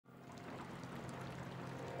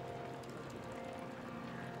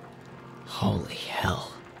Holy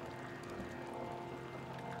hell.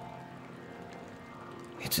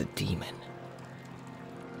 It's a demon.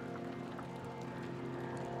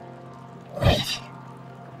 Wait.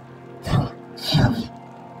 Don't kill me.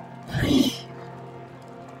 Please.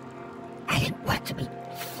 I didn't want to be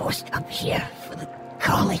forced up here for the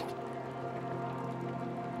calling.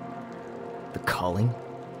 The calling?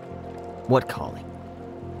 What calling?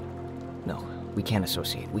 No, we can't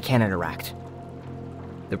associate. We can't interact.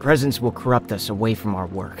 The presence will corrupt us away from our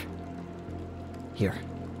work. Here.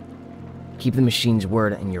 Keep the machine's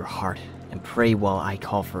word in your heart, and pray while I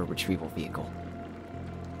call for a retrieval vehicle.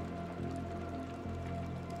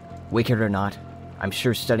 Wicked or not, I'm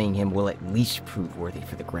sure studying him will at least prove worthy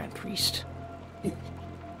for the Grand Priest.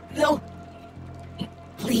 No.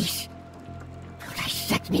 Please. Don't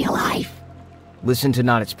dissect me alive. Listen to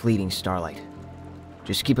not its pleading, Starlight.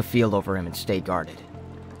 Just keep a field over him and stay guarded.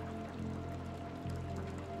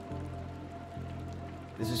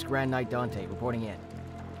 This is Grand Knight Dante, reporting in.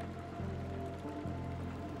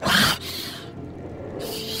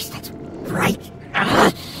 Jeez, that's bright.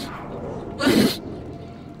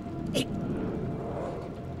 It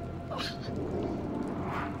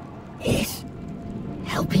is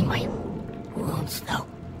helping my wounds, though.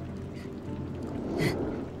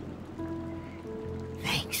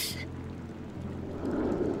 Thanks.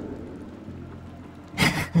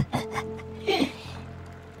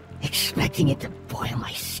 Expecting it to boil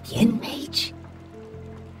my skin, Mage?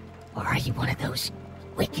 Or are you one of those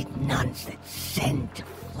wicked nuns that send to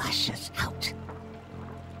flush us out?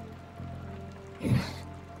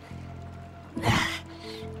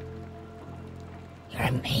 You're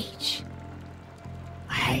a mage.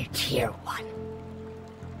 A higher tier one.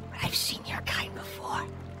 But I've seen your kind before.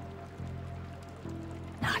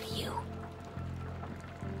 Not you.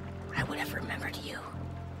 I would have remembered you.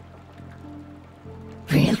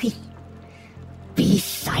 Really? Be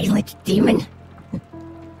silent, demon?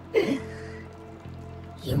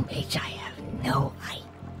 You Magi have no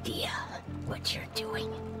idea what you're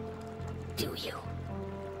doing, do you?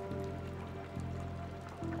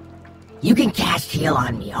 You can cast heal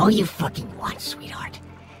on me all you fucking want, sweetheart.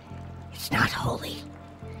 It's not holy.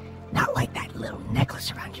 Not like that little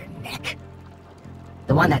necklace around your neck.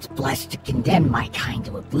 The one that's blessed to condemn my kind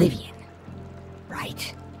to oblivion.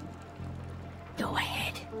 Right? Go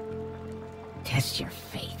ahead. Test your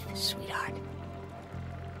faith, sweetheart.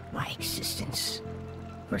 My existence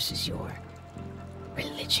versus your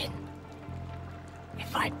religion.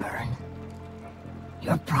 If I burn,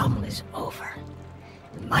 your problem is over.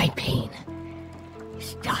 My pain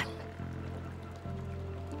is done.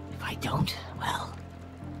 If I don't, well,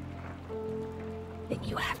 then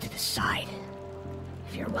you have to decide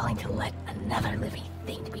if you're willing to let another living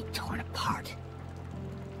thing be torn apart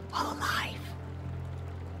while alive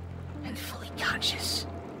and fully conscious.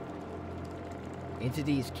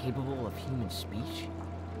 Entity is capable of human speech?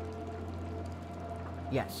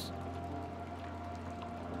 Yes.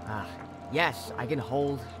 Yes, I can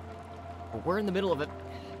hold. But we're in the middle of it.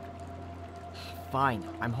 Fine,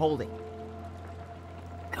 I'm holding.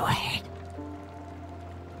 Go ahead.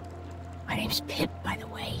 My name's Pip, by the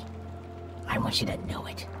way. I want you to know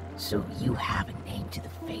it, so you have a name to the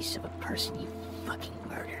face of a person you fucking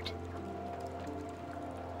murdered.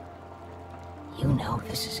 You know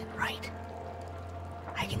this isn't right.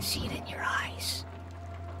 I can see it in your eyes.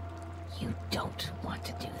 You don't want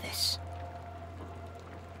to do this.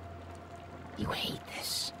 You hate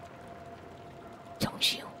this.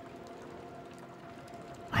 Don't you?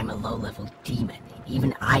 I'm a low-level demon, and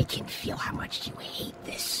even I can feel how much you hate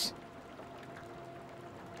this.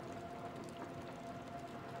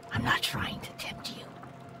 I'm not trying to tempt you.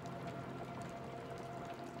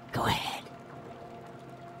 Go ahead.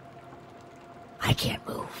 I can't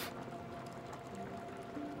move.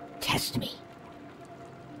 Test me.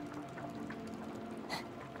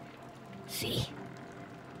 See?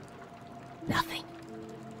 Nothing.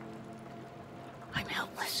 I'm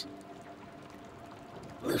helpless.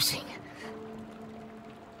 Losing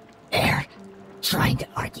air, trying to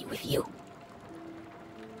argue with you.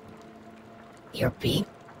 You're being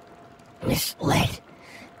misled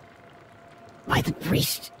by the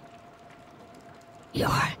priest. You're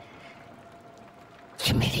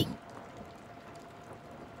committing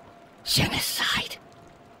genocide.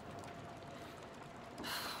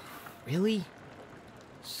 Really?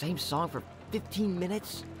 Same song for 15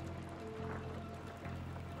 minutes?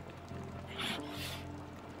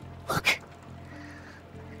 Look.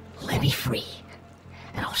 Let me free,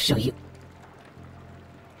 and I'll show you.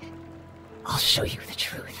 I'll show you the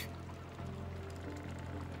truth.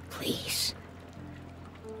 Please.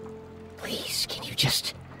 Please, can you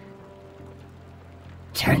just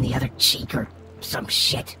turn the other cheek or some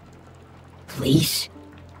shit? Please?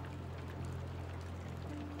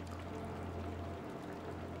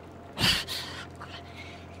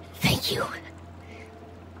 Thank you.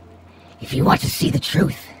 If you want to see the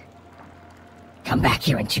truth, come back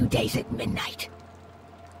here in 2 days at midnight.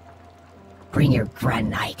 Bring your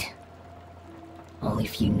granite. Only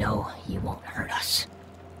if you know you won't hurt us.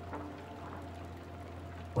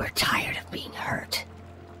 We're tired of being hurt.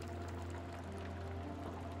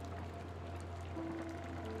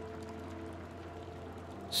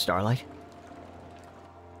 Starlight?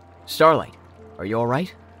 Starlight, are you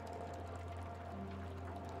alright?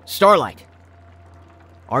 Starlight!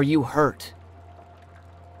 Are you hurt?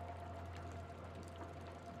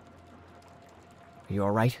 Are you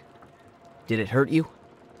alright? Did it hurt you?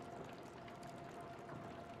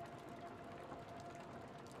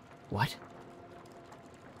 What?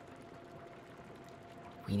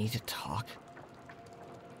 We need to talk?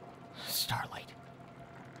 Starlight.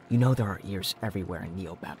 You know there are ears everywhere in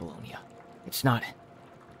Neo Babylonia. It's not...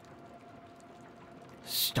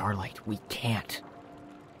 Starlight, we can't.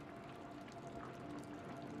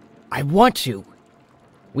 I want to.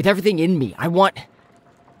 With everything in me, I want...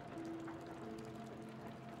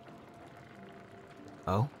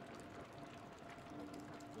 Oh?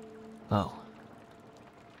 Oh.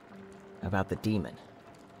 About the demon.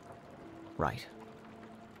 Right.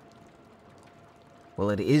 Well,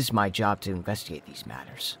 it is my job to investigate these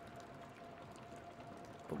matters.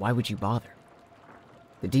 But why would you bother?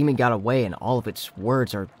 The demon got away and all of its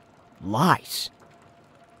words are lies.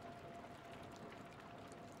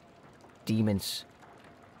 Demons,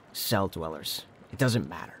 cell dwellers, it doesn't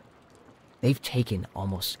matter. They've taken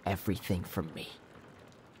almost everything from me.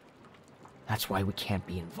 That's why we can't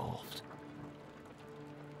be involved.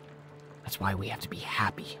 That's why we have to be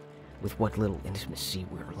happy with what little intimacy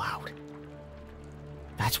we're allowed.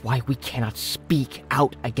 That's why we cannot speak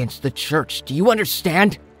out against the church. Do you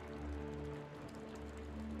understand?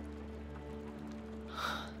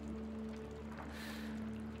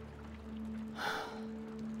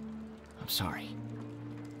 I'm sorry.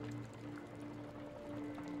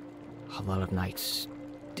 A lot of nights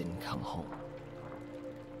didn't come home.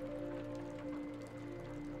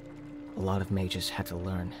 A lot of mages had to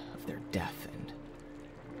learn of their death, and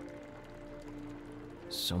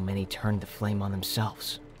so many turned the flame on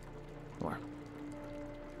themselves. Or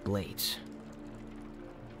blades.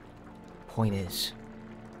 Point is,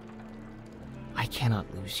 I cannot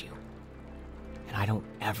lose you. And I don't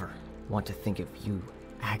ever want to think of you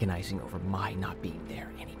agonizing over my not being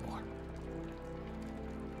there anymore.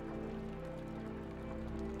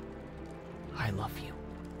 I love you.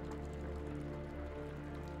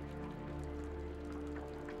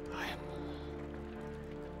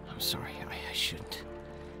 I'm sorry, I shouldn't.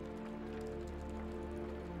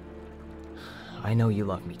 I know you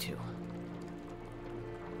love me too.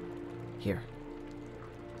 Here.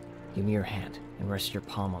 Give me your hand and rest your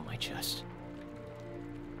palm on my chest.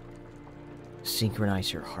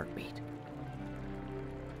 Synchronize your heartbeat.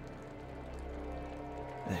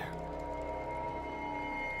 There.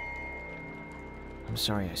 I'm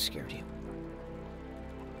sorry I scared you.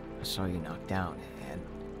 I saw you knocked down, and...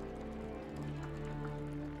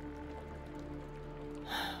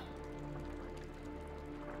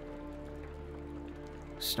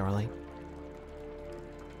 Starlight,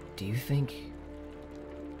 do you think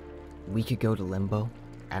we could go to Limbo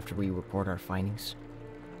after we report our findings?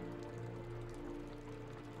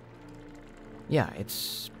 Yeah,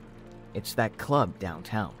 it's that club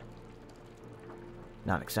downtown.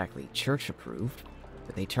 Not exactly church approved,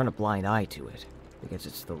 but they turn a blind eye to it because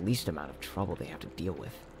it's the least amount of trouble they have to deal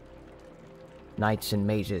with. Knights and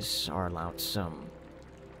mages are allowed some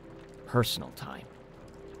personal time,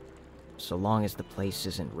 so long as the place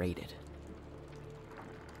isn't raided.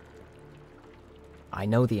 I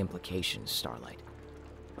know the implications, Starlight,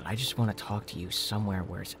 but I just want to talk to you somewhere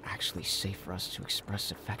where it's actually safe for us to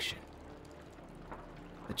express affection.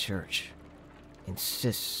 The church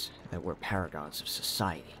insists that we're paragons of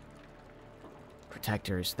society,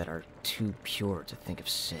 protectors that are too pure to think of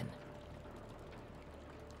sin.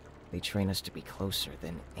 They train us to be closer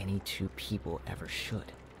than any two people ever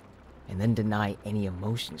should, and then deny any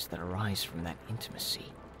emotions that arise from that intimacy.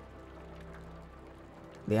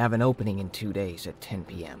 They have an opening in 2 days at 10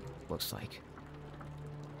 p.m., looks like.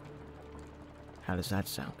 How does that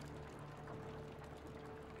sound?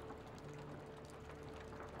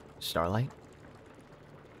 Starlight?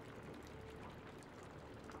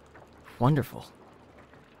 Wonderful.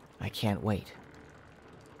 I can't wait.